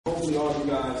hopefully all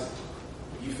you guys,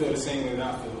 you feel the same way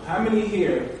that I feel. How many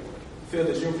here feel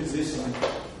that your position,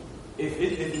 if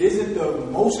it isn't the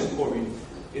most important,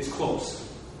 is close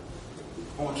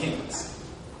on campus?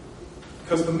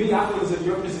 Because for me, I feel as if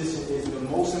your position is the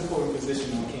most important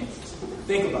position on campus.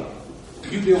 Think about it.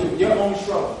 You deal with your own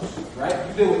struggles, right?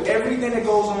 You deal with everything that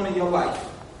goes on in your life.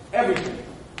 Everything.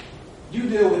 You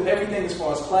deal with everything as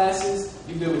far as classes.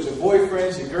 You deal with your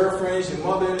boyfriends, your girlfriends, your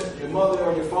mother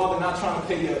or your father not trying to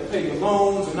pay your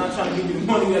loans or not trying to give you the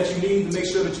money that you need to make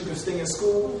sure that you can stay in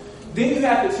school. Then you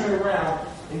have to turn around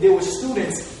and deal with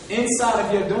students inside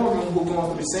of your dorm room who are going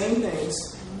through the same things,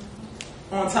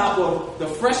 on top of the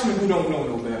freshmen who don't know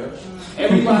no better.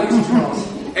 Everybody's drunk.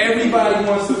 Everybody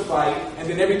wants to fight. And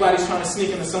then everybody's trying to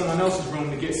sneak into someone else's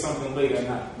room to get something late at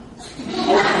night.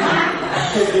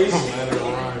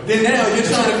 Then now you're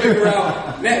trying to figure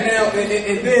out, and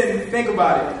then think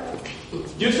about it.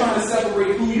 You're trying to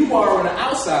separate who you are on the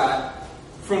outside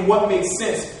from what makes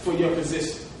sense for your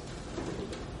position.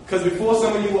 Because before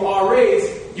some of you were RAs,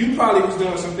 you probably was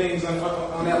doing some things on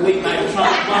that late night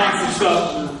trying to find some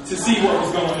stuff to see what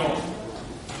was going on.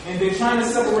 And then trying to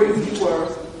separate who you were,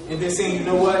 and then saying, you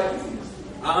know what?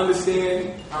 I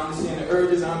understand the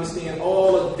urges, I understand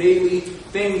all the daily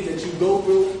things that you go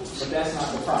through, but that's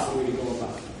not the proper way to go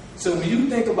about it. So when you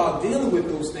think about dealing with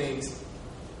those things,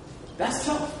 that's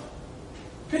tough.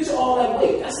 Picture all that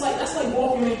weight. That's like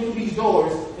walking in through these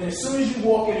doors, and as soon as you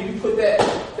walk in and you put that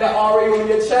RA on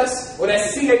your chest, or that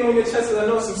CA on your chest, because I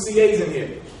know some CAs in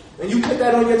here, and you put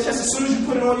that on your chest, as soon as you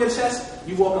put it on your chest,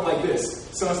 you walking like this.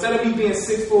 So instead of me being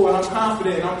 6'4" and I'm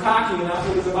confident and I'm cocky and I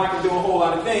feel as if I can do a whole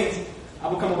lot of things, I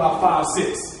become about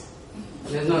 5'6".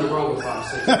 There's nothing wrong with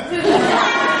 5'6".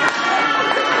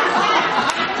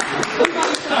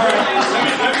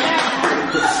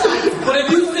 But if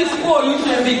you 6'4", you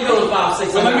shouldn't be feeling 5'6".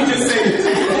 So let me just say this.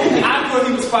 I thought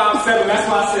he was 5'7", that's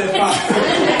why I said 5'7".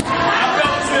 I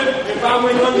felt as if I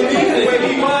went underneath the way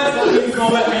he was going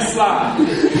to let me slide.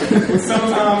 But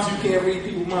sometimes you can't read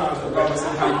people's minds regardless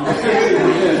of how you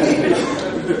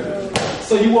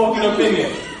So you walking up in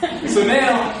there. So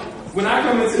now, when I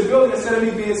come into the building, instead of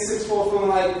me being 6'4", feeling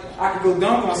like I could go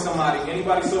dunk on somebody,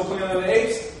 anybody still playing on the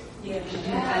apes? Yeah.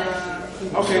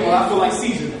 Okay, well I feel like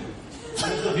Caesar now.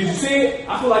 Did you see it?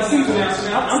 I feel like Caesar now. So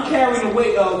now I'm carrying the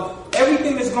weight of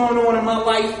everything that's going on in my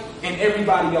life and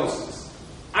everybody else's.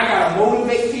 I gotta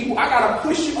motivate people. I gotta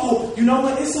push you. Oh, you know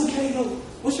what? It's okay. Though.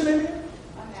 What's your name?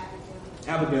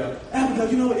 Abigail,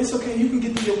 you know what? It's okay. You can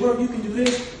get through your work. You can do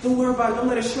this. Don't worry about it. Don't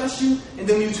let it stress you. And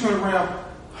then when you turn around, oh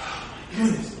my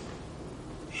goodness.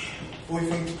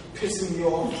 Boyfriend pissing me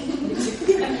off.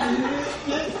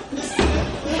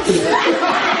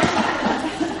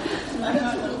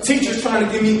 Teacher's trying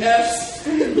to give me F's.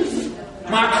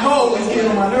 My code is getting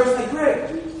on my nerves. Like, Greg,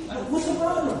 what's the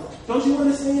problem? Don't you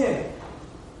understand?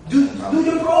 Do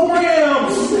your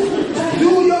programs.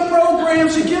 Do your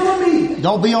programs. You're killing me.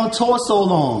 Don't be on tour so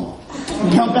long.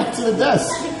 Come back to the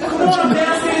desk. Come on, I'm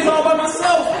downstairs all by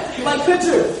myself. Like,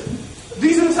 picture.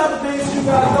 These are the type of things that you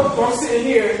guys go for. I'm sitting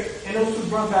here, and those two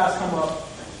drunk guys come up,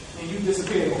 and you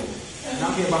disappear on me. And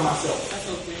I'm here by myself. That's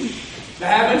okay.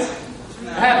 That happens?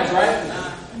 That happens, right?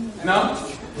 No?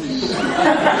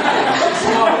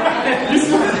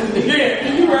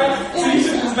 Yeah, you're right. So you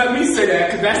should just let me say that,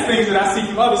 because that's things that I see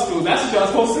from other schools. That's what y'all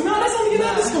supposed to know. That's only in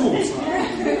other schools.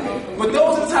 But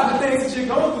those are the type of things that you're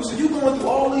going through. So you're going through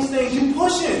all these things, you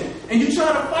pushing, and you're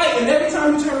trying to fight, and every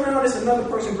time you turn around, there's another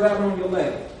person grabbing on your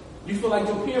leg. You feel like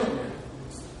your parent now.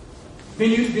 Then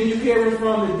you're hearing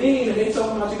from the dean, and they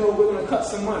talking about, we're going to cut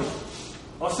some money.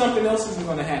 Or something else is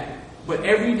going to happen. But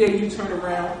every day you turn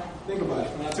around, think about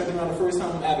it. When I turned around the first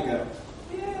time with Abigail,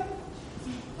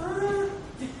 I'm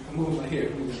moving my hair,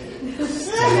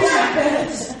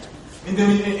 And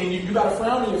then you got a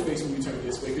frown on your face when you turn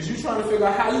this way, because you're trying to figure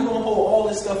out how you're going to hold all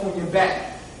this stuff on your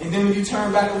back. And then when you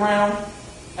turn back around,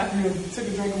 after you took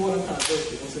a drink of water, I'm kind of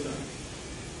thirsty, don't say nothing.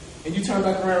 And you turn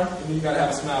back around, and then you got to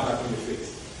have a smile back on your face.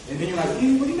 And then you're like, well,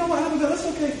 you know what, Abigail, that's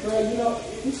okay, girl,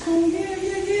 it's cool, yeah.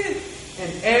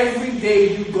 And every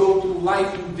day you go through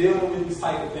life, you dealing with these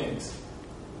type of things.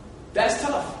 That's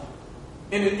tough.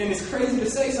 And it's crazy to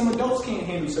say some adults can't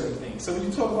handle certain things. So when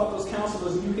you talk about those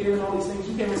counselors and you hearing all these things,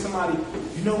 you hearing somebody,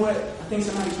 you know what, I think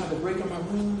somebody tried to break in my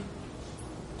room,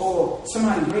 or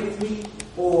somebody raped me,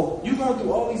 or you going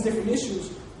through all these different issues.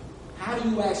 How do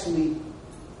you actually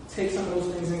take some of those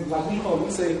things in, like we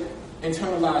say,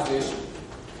 internalize the issue?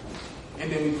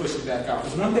 And then we push it back out.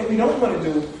 Because one thing we don't want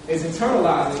to do is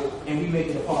internalize it and we make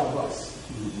it a part of us.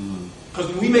 Because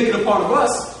when we make it a part of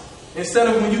us, instead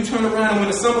of when you turn around and when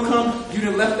the summer comes, you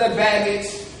done left that baggage,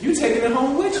 you taking it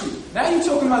home with you. Now you're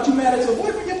talking about you mad at your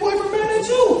boyfriend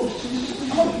too.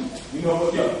 You know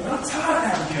what, yo, I'm tired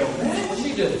of Abigail, man. What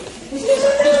she do?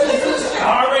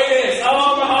 Already this,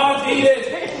 oh, my mom did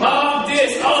this, mom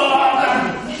this,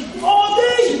 oh, all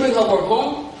day. She bring her work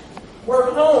home.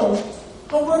 Work home,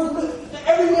 her work,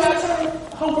 everywhere I turn,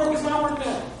 her work is my work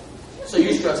now. So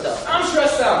you stressed out. I'm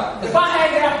stressed out. If I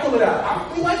had it, I'd pull it out.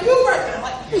 I'd be like you right now.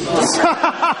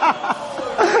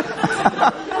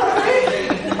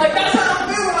 Like that's how I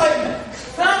feel. Like,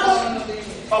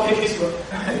 okay, it's good.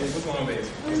 What's going on, baby?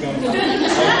 What's going on?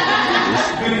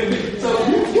 So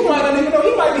you might not even know.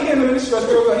 He might be handling this stress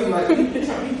real well. He like, he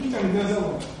turned the guns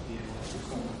over.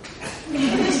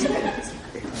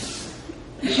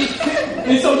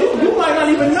 And so you might not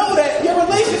even know that your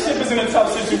relationship is in a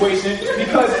tough situation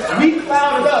because we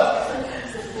clouded up.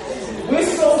 We're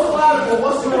so clouded with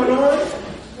what's going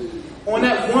on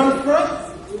that one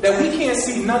front that we can't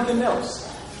see nothing else.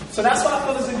 So that's why I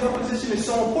feel as if your position is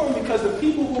so important, because the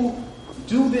people who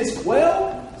do this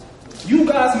well, you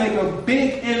guys make a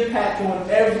big impact on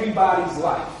everybody's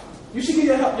life. You should give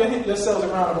yourselves a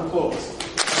round of applause.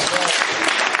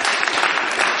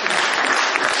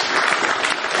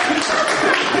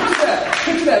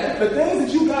 Picture that. The things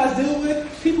that you guys deal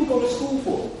with, people go to school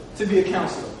for, to be a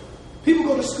counselor. People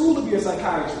go to school to be a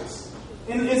psychiatrist.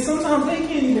 And sometimes they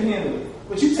can't even handle it.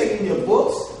 But you taking your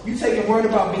books, you taking word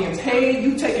about being paid,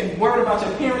 you taking word about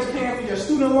your parents paying for your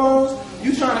student loans,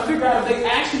 you trying to figure out if they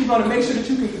actually going to make sure that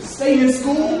you can stay in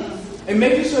school, and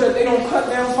making sure that they don't cut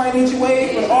down financial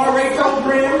aid for the RA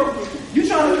program. You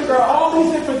trying to figure out all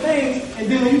these different things,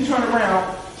 and then when you turn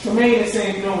around, Tremaine is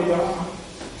saying, you know what, y'all,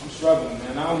 I'm struggling,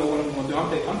 man. I don't know what I'm going to do. I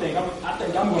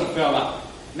think I'm going to fail out.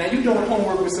 Now you're doing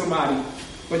homework with somebody,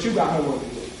 but you got homework to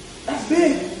do. That's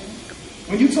big.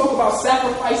 When you talk about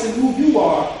sacrificing who you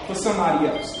are for somebody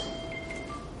else.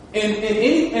 And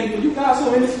for you guys who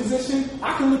are in this position,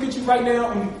 I can look at you right now,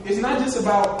 and it's not just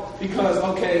about because,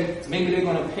 okay, maybe they're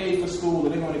going to pay for school or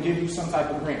they're going to give you some type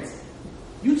of grant.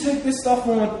 You take this stuff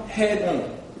on head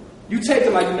on. You take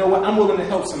it like, you know what, I'm willing to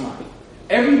help somebody.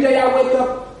 Every day I wake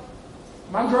up,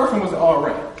 my girlfriend was an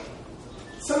RA.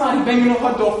 Somebody banging on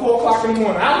her door 4 o'clock in the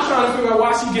morning. I was trying to figure out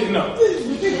why she's getting up.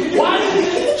 Why are you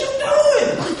doing what you doing?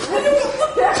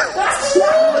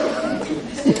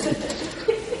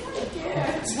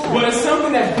 But it's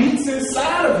something that beats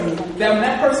inside of you. That when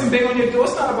that person bang on your door,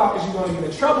 it's not about because you're going to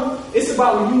get in trouble. It's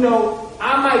about when you know,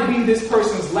 I might be this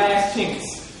person's last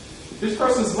chance. This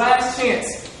person's last chance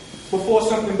before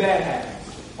something bad happens.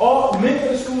 Many of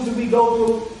the schools that we go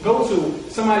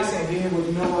to, somebody saying, yeah, well,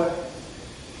 you know what?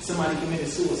 Somebody committed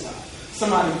suicide.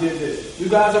 Somebody did this. You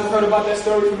guys ever heard about that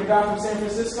story from the guy from San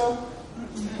Francisco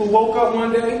who woke up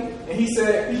one day and he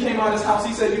said, he came out of his house,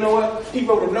 he said, you know what? He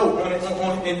wrote a note on it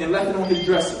and left it on his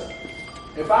dresser.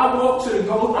 If I walk I'm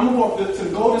going to walk to the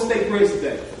Golden State Bridge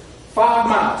today, 5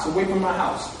 miles away from my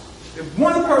house. If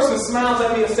one person smiles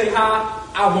at me and say hi,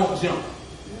 I won't jump.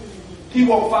 He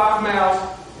walked 5 miles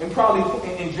and probably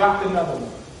dropped another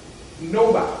one.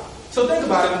 Nobody. So think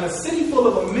about it, in a city full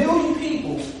of 1 million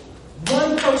people,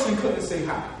 one person couldn't say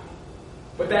hi.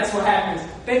 But that's what happens.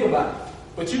 Think about it.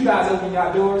 But you guys open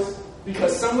your doors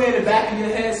because somewhere in the back of your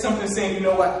head, something's saying, you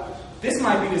know what? This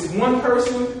might be this one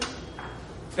person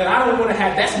that I don't want to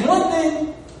have. That's one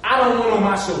thing I don't want on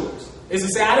my shoulders. Is to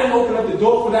say I didn't open up the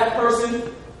door for that person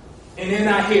and they're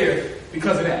not here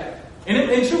because of that. And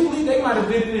truthfully, they might have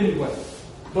did it anyway.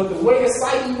 But the way the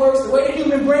psyche works, the way the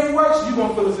human brain works, you're going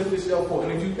to feel as if it's your fault.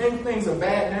 And if you think things are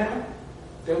bad now,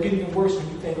 they'll get even worse when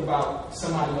you think about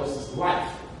somebody else's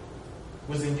life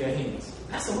was in your hands.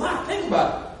 That's a lot. Think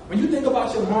about it. When you think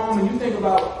about your mom and you think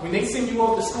about when they send you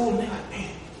off to school and they're like,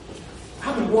 man,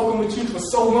 I've been walking with you for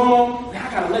so long, now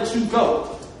I got to let you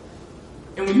go.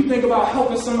 And when you think about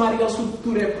helping somebody else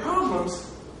through their problems,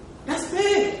 that's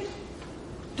big.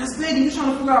 That's big. And you're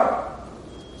trying to figure out,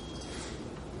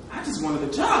 I just wanted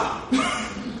a job.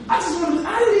 I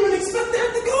didn't even expect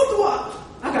that to go through.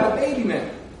 I got a baby now.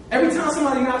 Every time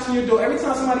somebody knocks on your door, every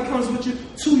time somebody comes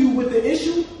to you with the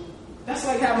issue, that's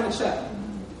like having a child.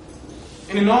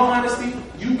 And in all honesty,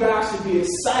 you guys should be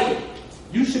excited.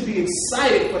 You should be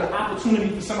excited for the opportunity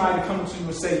for somebody to come to you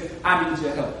and say, I need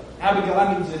your help. Abigail,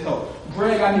 I need your help.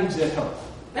 Greg, I need your help.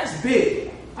 That's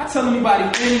big. I tell anybody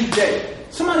any day.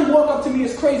 Somebody walk up to me,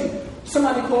 it's crazy.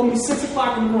 Somebody called me 6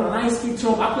 o'clock in the morning. I didn't speak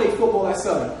to him. I played football at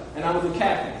Southern, and I was a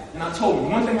captain. And I told him,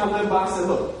 one thing I live by, I said,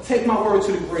 look, take my word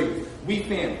to the grave. We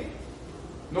family.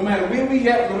 No matter where we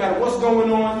at, no matter what's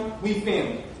going on, we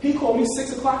family. He called me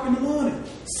 6 o'clock in the morning.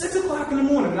 6 o'clock in the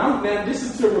morning. Now, this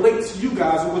is to relate to you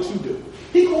guys and what you do.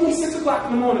 He called me 6 o'clock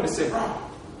in the morning and said, bro,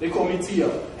 they call me T.O.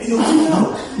 Hey, yo,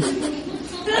 T.O.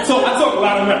 I talk a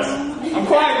lot of mess. I'm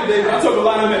quiet today, but I took a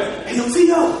lot of that. Hey, yo,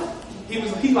 T.O.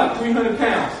 He like 300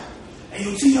 pounds. Hey,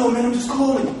 yo, T.O., man, I'm just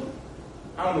calling you.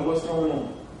 I don't know what's going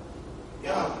on.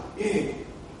 Yeah. I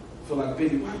feel like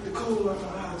baby, wipe the cold off my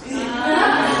eyes.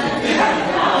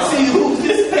 See who's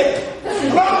this?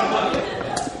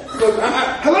 Look,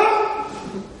 hello?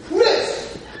 Who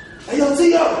this? Hey, yo,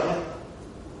 T.O.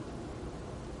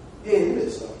 Yeah, who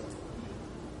this?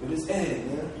 It is Ed,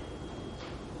 man.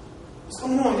 What's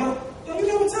going on, yo? You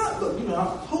know what's up? Look,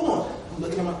 hold on. I'm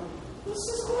looking at my. What's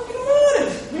this going on in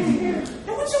the morning?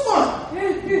 Hey, what you want?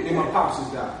 And my pops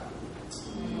just died.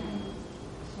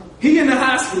 He in the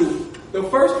hospital. The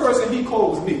first person he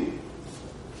called was me.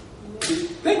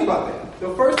 Think about that.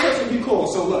 The first person he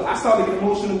called. So look, I started getting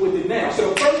emotional with it now. So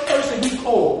the first person he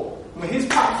called when his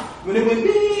pops, when it went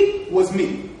beep, was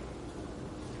me.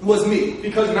 Was me.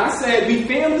 Because when I said we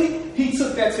family, he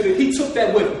took that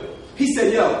with him. He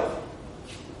said, yo,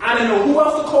 I didn't know who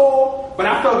else to call, but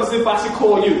I felt as if I should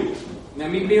call you. Now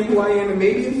me being who I am, and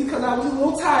maybe it's because I was a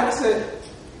little tired, I said,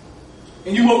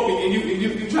 and you woke me, and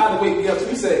you tried to wake me up. So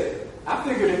he said, I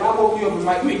figured if I woke you up, it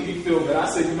might make me feel better. I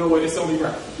said, you know what, it's only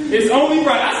right. It's only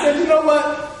right. I said, you know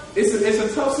what, it's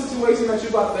a tough situation that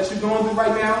you're going through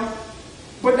right now,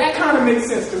 but that kind of makes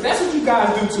sense, because that's what you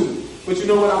guys do to me. But you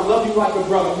know what, I love you like a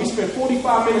brother. We spent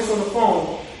 45 minutes on the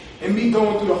phone, and me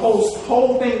going through the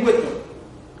whole thing with them.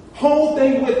 Whole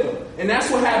thing with them. And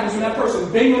that's what happens when that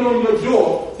person banging on your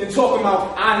door and talking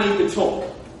about, I need to talk.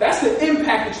 That's the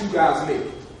impact that you guys make.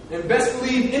 And best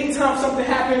believe, anytime something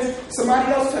happens,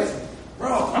 somebody else texts me.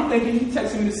 Bro, I'm thinking he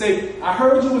texted me to say, I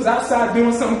heard you was outside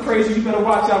doing something crazy. You better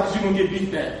watch out because you're going to get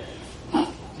beat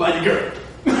down by your girl.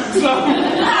 So I'm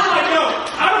like, yo,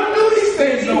 I don't do these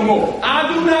things no more.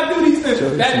 I do not do these things.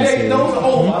 That day, those are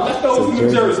over. I left those in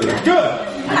New Jersey. Good.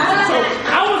 So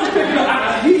I wasn't picking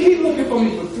up. He looking for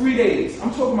me for 3 days.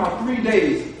 I'm talking about 3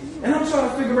 days. And I'm trying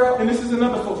to figure out, and this is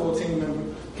another football team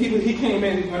member. He came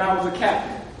in when I was a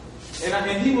captain.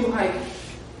 And he was like,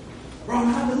 bro,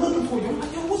 I've been looking for you. I'm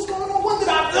like, yo, what's going on? What did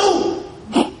I do?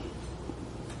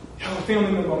 Yo, a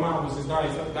family member of mine was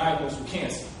diagnosed with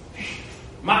cancer.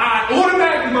 My eye,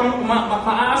 automatically, my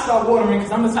eyes start watering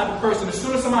because I'm the type of person, as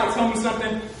soon as somebody tells me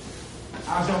something,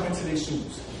 I jump into their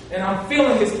shoes. And I'm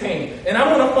feeling his pain. And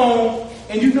I'm on the phone,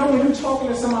 and you know when you're talking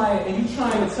to somebody and you're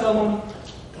trying to tell them,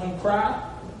 don't cry.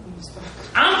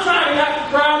 I'm trying not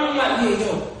to cry. I'm like, yeah,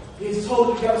 yo, just hold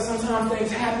it together. Sometimes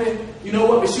things happen. You know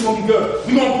what? But she gonna be good.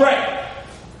 We gonna pray.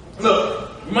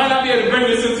 Look, you might not be able to bring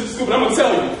this into the school, but I'm gonna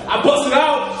tell you. I busted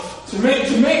out.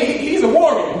 Jermaine, he's a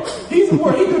warrior. He's a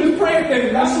warrior. He do this praying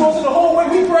thing. That's supposed to the whole way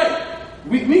we pray.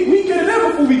 We get it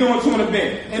in before we go into an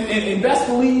event. And best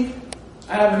believe,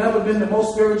 I have never been the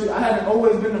most spiritual. I haven't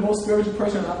always been the most spiritual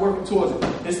person, and I'm working towards it.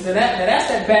 That's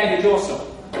that baggage also.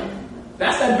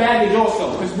 That's that baggage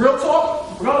also. Because real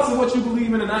talk, regardless of what you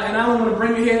believe in, and I don't want to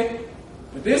bring it here,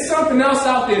 but there's something else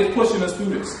out there that's pushing us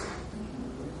through this.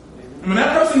 And when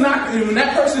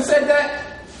that person said that,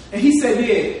 and he said,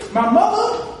 yeah, my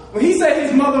mother, when he said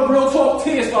his mother, real talk,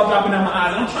 tears start dropping down my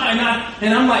eyes. And I'm trying not,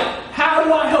 and I'm like, how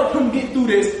do I help him get through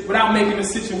this without making the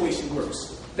situation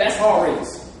worse? That's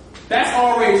always. That's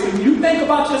always. When you think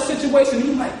about your situation,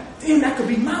 you're like, damn, that could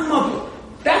be my mother.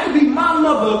 That could be my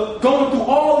mother going through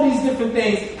all these different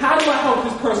things. How do I help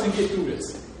this person get through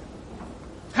this?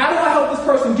 How do I help this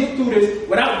person get through this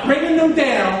without bringing them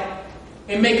down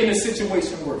and making the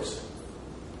situation worse?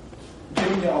 Give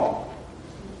them your all.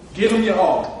 Give them your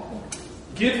all.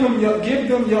 Give them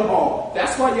your all.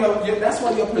 That's why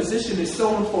your position is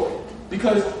so important.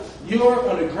 Because you're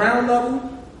on the ground level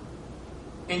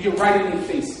and you're right in their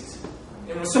faces.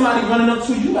 And when somebody running up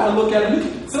to you, you gotta look at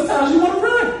them. Sometimes you want to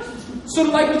run. So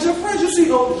like with your friends, you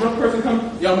see, oh, the drunk person come,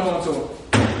 y'all move on to him.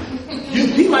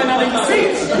 He might not even see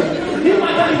it. He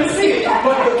might not even see it.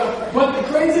 But the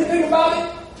crazy thing about it,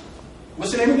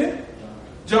 what's your name again?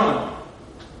 John.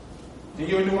 And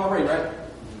you're a new RA, right?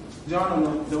 John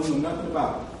don't know nothing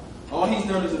about it. All he's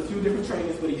done is a few different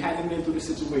trainings, but he hasn't been through the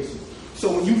situation.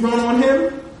 So when you run on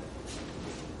him,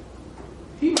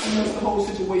 he might mess the whole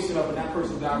situation up and that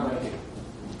person died right here.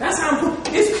 That's how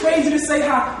it's crazy to say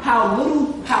how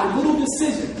little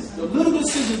decisions, the little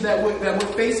decisions that we're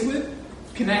faced with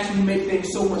can actually make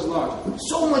things so much larger,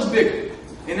 so much bigger.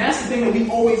 And that's the thing that we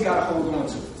always got to hold on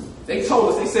to. They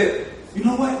told us, they said, you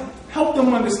know what? Help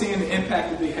them understand the impact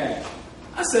that they have.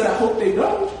 I said, I hope they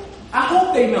know. I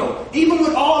hope they know. Even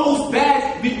with all those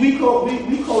bad, we call it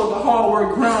the hard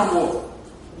word groundwater.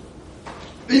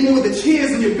 Even with the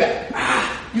tears in your back,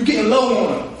 you getting low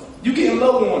on them. You getting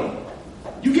low on them.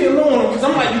 You getting low on them because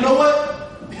I'm like, you know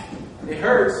what? It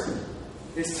hurts.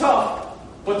 It's tough.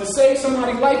 But to save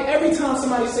somebody's life, every time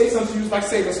somebody says something to you, it's like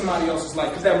saving somebody else's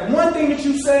life. Because that one thing that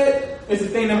you said is the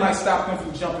thing that might stop them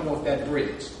from jumping off that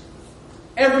bridge.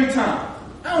 Every time.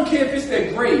 I don't care if it's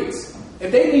their grades.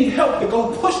 If they need help to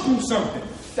go push through something,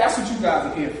 that's what you guys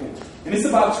are here for. And it's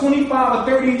about 25 or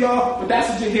 30 of y'all, but that's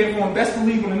what you're here for. And best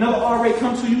believe when another RA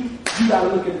comes to you, you got to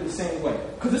look at it the same way.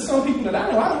 Because there's some people that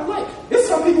I know I don't like. There's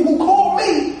some people who call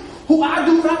me who I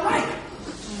do not like.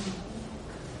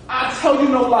 I tell you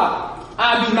no lie.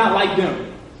 I do not like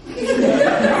them.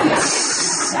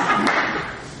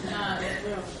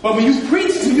 But when you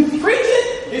preach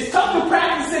it, it's tough to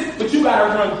practice it, but you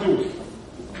gotta run through it.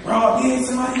 Bro, yeah,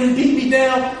 somebody done beat me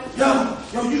down.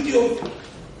 Yo, you deal.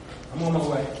 I'm on my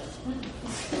way.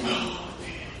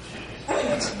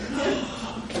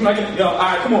 I'm like, yo, all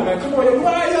right, come on, man, come on, yo,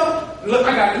 why, yo? Look,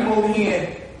 I gotta come over here and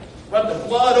rub the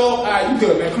blood off. All right, you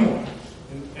good, man, come on.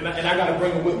 And I gotta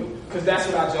bring it with me, because that's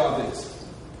what our job is.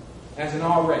 As an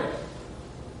RA.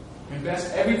 And that's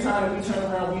every time that we turn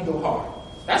around, we go hard.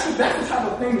 That's the type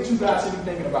of thing that you guys should be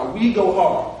thinking about. We go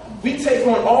hard. We take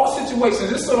on all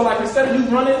situations. It's sort of like instead of you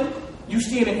running, you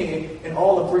standing here and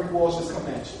all the brick walls just come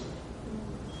at you.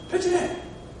 Picture that.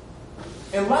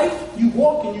 In life, you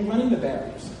walk and you run into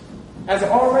barriers. As an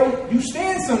RA, you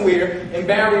stand somewhere and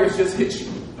barriers just hit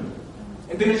you.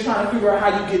 And then it's trying to figure out how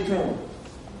you get through them.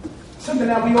 Something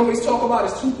that we always talk about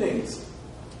is two things.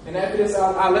 And after this,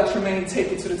 I'll let Tremaine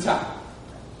take it to the top.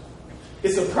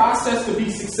 It's a process to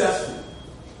be successful.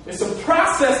 It's a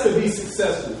process to be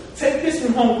successful. Take this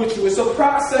from home with you. It's a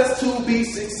process to be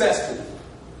successful.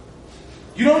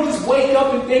 You don't just wake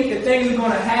up and think that things are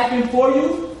going to happen for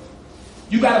you.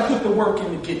 You got to put the work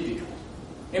in to get there.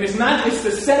 And it's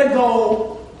to set a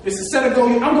goal. It's to set a goal.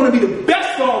 I'm going to be the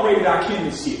best RA that I can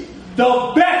this year.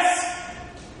 The best.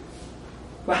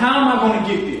 But how am I going to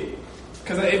get there?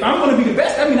 Because if I'm going to be the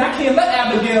best, I mean, I can't let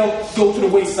Abigail go to the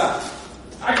wayside.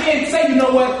 I can't say, you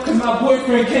know what, because my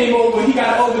boyfriend came over, he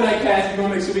got an overnight pass, we're going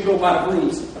to make sure we go by the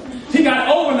rules. He got an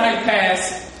overnight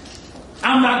pass.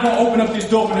 I'm not going to open up this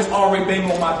door when this RA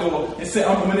bang on my door and say,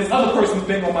 when this other person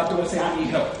bang on my door and say, I need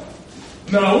help.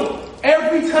 No.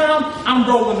 Every time, I'm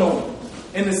rolling over.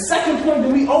 And the second point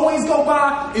that we always go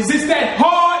by is it's that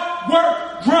hard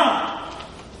work grind.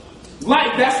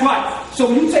 Life, that's life. So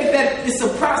when you take that, it's a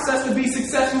process to be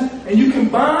successful, and you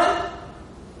combine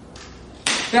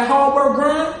that hard work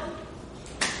grind,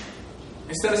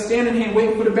 instead of standing here and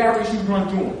waiting for the barriers, you run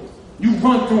through them. You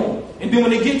run through them. And then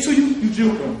when they get to you, you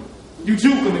juke them. You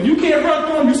juke them. If you can't run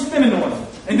through them, you're spinning on them.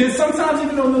 And then sometimes,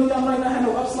 even though none of y'all might not have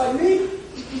no ups like me,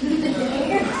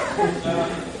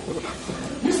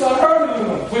 you start hurting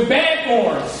them with bad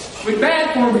forms. With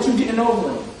bad form, but you're getting over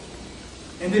them.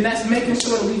 And then that's making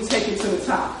sure that we take it to the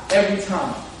top every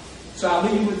time. So I'll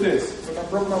leave you with this. Like I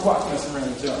broke my watch messing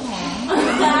around with y'all.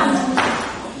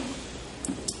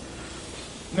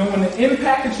 Knowing the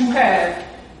impact that you have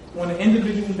on the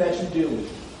individuals that you deal with.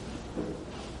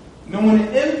 Knowing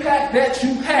the impact that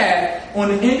you have on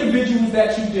the individuals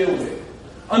that you deal with.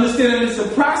 Understanding it's a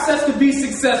process to be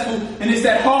successful, and it's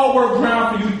that hard work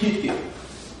grind for you to get there.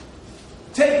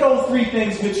 Take those three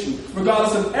things with you.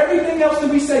 Regardless of everything else that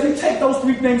we say, you take those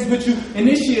three things with you, and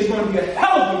this year is going to be a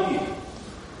hell of a year.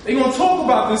 They're going to talk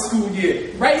about this school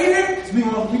year. Right here, we're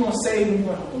going to save and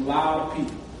we're going to help a lot of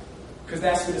people. Because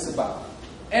that's what it's about.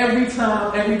 Every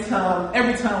time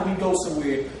we go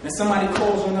somewhere and somebody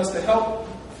calls on us to help,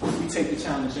 we take the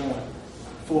challenge on.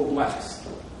 Full blast.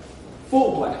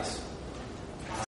 Full blast.